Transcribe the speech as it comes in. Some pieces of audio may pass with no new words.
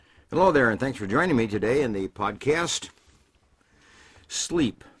Hello there, and thanks for joining me today in the podcast,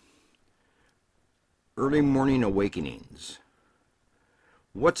 Sleep, Early Morning Awakenings.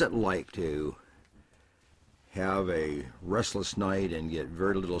 What's it like to have a restless night and get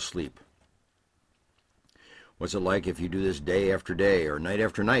very little sleep? What's it like if you do this day after day or night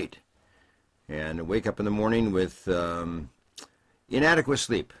after night and wake up in the morning with inadequate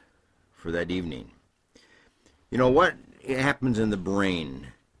sleep for that evening? You know, what happens in the brain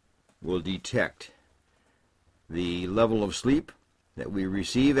will detect the level of sleep that we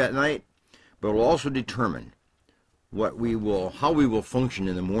receive at night, but will also determine how we will function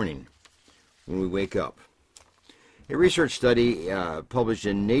in the morning when we wake up. A research study published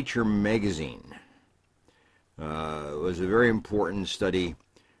in Nature magazine was a very important study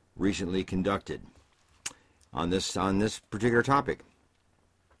recently conducted on this particular topic.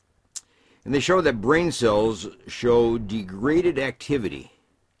 And they showed that brain cells show degraded activity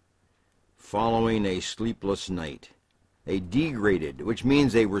following a sleepless night. A degraded, which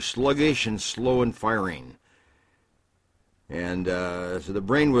means they were sluggish and slow in firing. And so the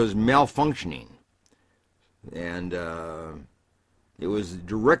brain was malfunctioning. And it was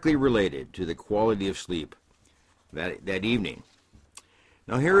directly related to the quality of sleep that evening.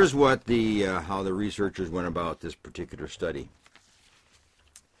 Now here's what how the researchers went about this particular study.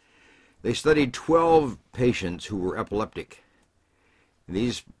 They studied 12 patients who were epileptic.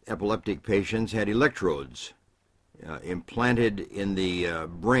 These epileptic patients had electrodes implanted in the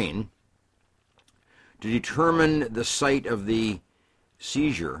brain to determine the site of the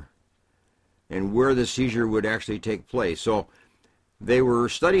seizure and where the seizure would actually take place. So they were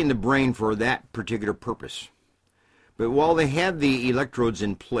studying the brain for that particular purpose. But while they had the electrodes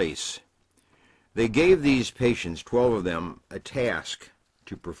in place, they gave these patients, 12 of them, a task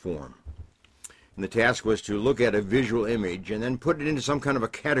to perform. And the task was to look at a visual image and then put it into some kind of a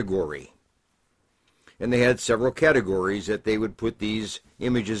category. And they had several categories that they would put these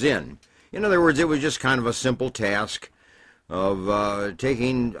images in. In other words, it was just kind of a simple task of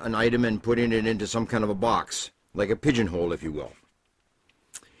taking an item and putting it into some kind of a box, like a pigeonhole, if you will.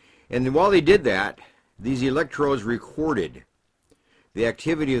 And while they did that, these electrodes recorded the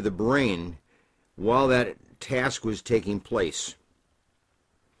activity of the brain while that task was taking place.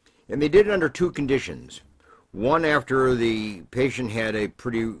 And they did it under two conditions. One, after the patient had a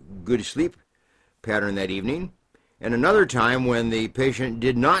pretty good sleep pattern that evening, and another time when the patient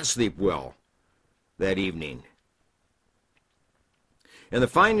did not sleep well that evening. And the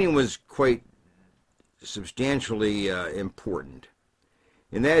finding was quite substantially important.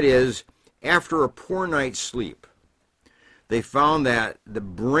 And that is, after a poor night's sleep, they found that the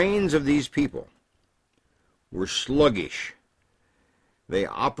brains of these people were sluggish. They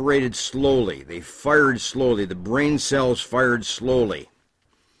operated slowly. They fired slowly. The brain cells fired slowly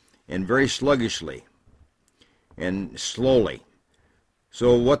and very sluggishly and slowly.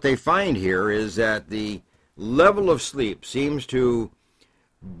 So what they find here is that the level of sleep seems to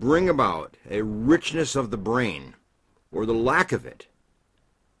bring about a richness of the brain, or the lack of it,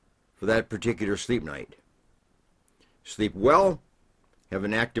 for that particular sleep night. Sleep well, have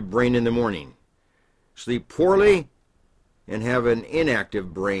an active brain in the morning. Sleep poorly, and have an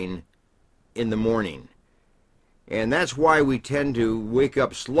inactive brain in the morning. And that's why we tend to wake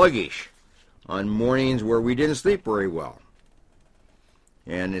up sluggish on mornings where we didn't sleep very well.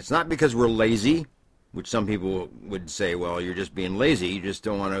 And it's not because we're lazy, which some people would say, well, you're just being lazy, you just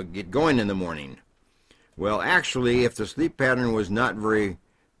don't want to get going in the morning. Well, actually, if the sleep pattern was not very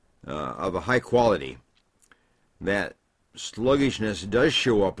of a high quality, that sluggishness does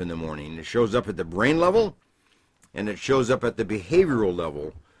show up in the morning. It shows up at the brain level, and it shows up at the behavioral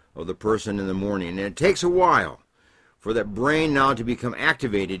level of the person in the morning. And it takes a while for that brain now to become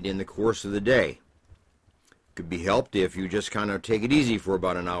activated in the course of the day. It could be helped if you just kind of take it easy for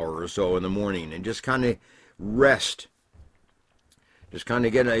about an hour or so in the morning and just kind of rest. Just kind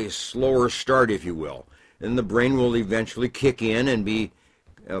of get a slower start, if you will. And the brain will eventually kick in and be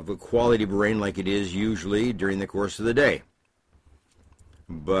of a quality brain like it is usually during the course of the day.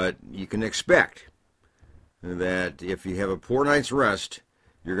 But you can expect that if you have a poor night's rest,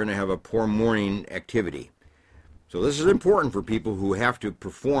 you're going to have a poor morning activity. So this is important for people who have to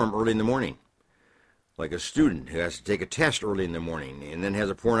perform early in the morning, like a student who has to take a test early in the morning and then has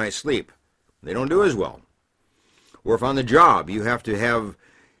a poor night's sleep. They don't do as well. Or if on the job you have to have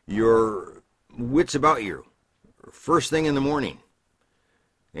your wits about you first thing in the morning,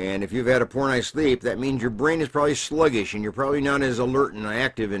 and if you've had a poor night's sleep, that means your brain is probably sluggish and you're probably not as alert and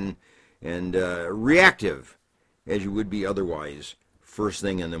active and reactive as you would be otherwise first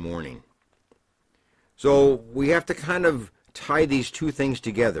thing in the morning. So we have to kind of tie these two things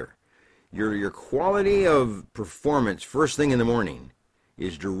together. Your quality of performance first thing in the morning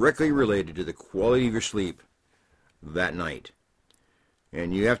is directly related to the quality of your sleep that night.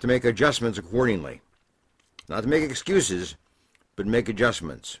 And you have to make adjustments accordingly. Not to make excuses, but make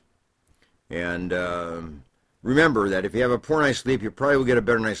adjustments. And remember that if you have a poor night's sleep, you probably will get a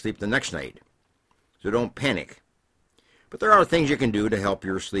better night's sleep the next night. So don't panic. But there are things you can do to help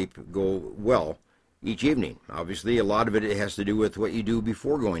your sleep go well each evening. Obviously, a lot of it has to do with what you do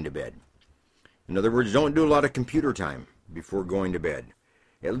before going to bed. In other words, don't do a lot of computer time before going to bed.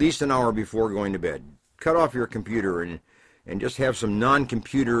 At least an hour before going to bed. Cut off your computer and just have some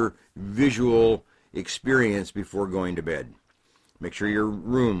non-computer visual experience before going to bed. Make sure your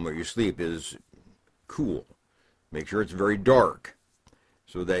room where you sleep is cool. Make sure it's very dark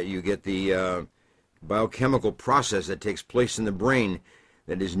so that you get the biochemical process that takes place in the brain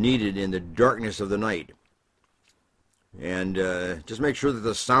that is needed in the darkness of the night. And just make sure that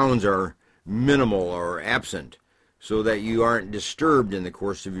the sounds are minimal or absent so that you aren't disturbed in the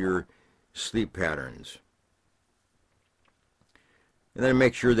course of your sleep patterns. And then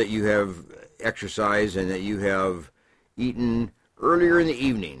make sure that you have exercise and that you have eaten earlier in the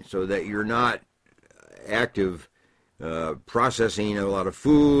evening so that you're not active processing a lot of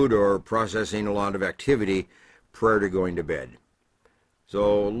food or processing a lot of activity prior to going to bed.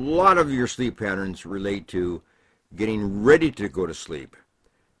 So a lot of your sleep patterns relate to getting ready to go to sleep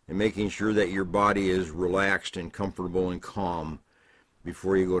and making sure that your body is relaxed and comfortable and calm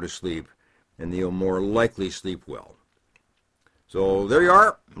before you go to sleep, and you'll more likely sleep well. So there you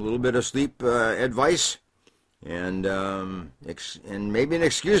are, a little bit of sleep advice, and maybe an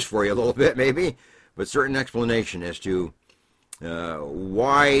excuse for you a little bit, maybe, but certain explanation as to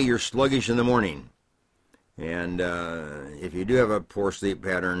why you're sluggish in the morning. And if you do have a poor sleep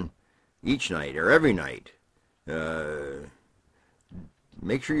pattern each night or every night,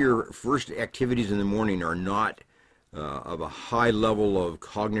 make sure your first activities in the morning are not of a high level of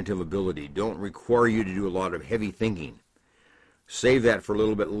cognitive ability. Don't require you to do a lot of heavy thinking. Save that for a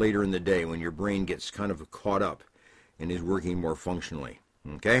little bit later in the day when your brain gets kind of caught up and is working more functionally.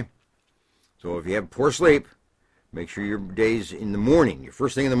 Okay? So if you have poor sleep, make sure your days in the morning, your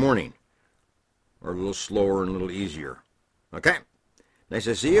first thing in the morning, are a little slower and a little easier. Okay? Nice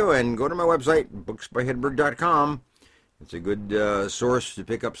to see you, and go to my website, booksbyhedberg.com. It's a good source to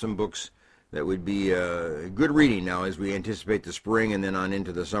pick up some books that would be good reading now as we anticipate the spring and then on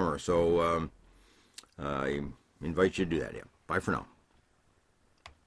into the summer. So I invite you to do that. Yeah. Bye for now.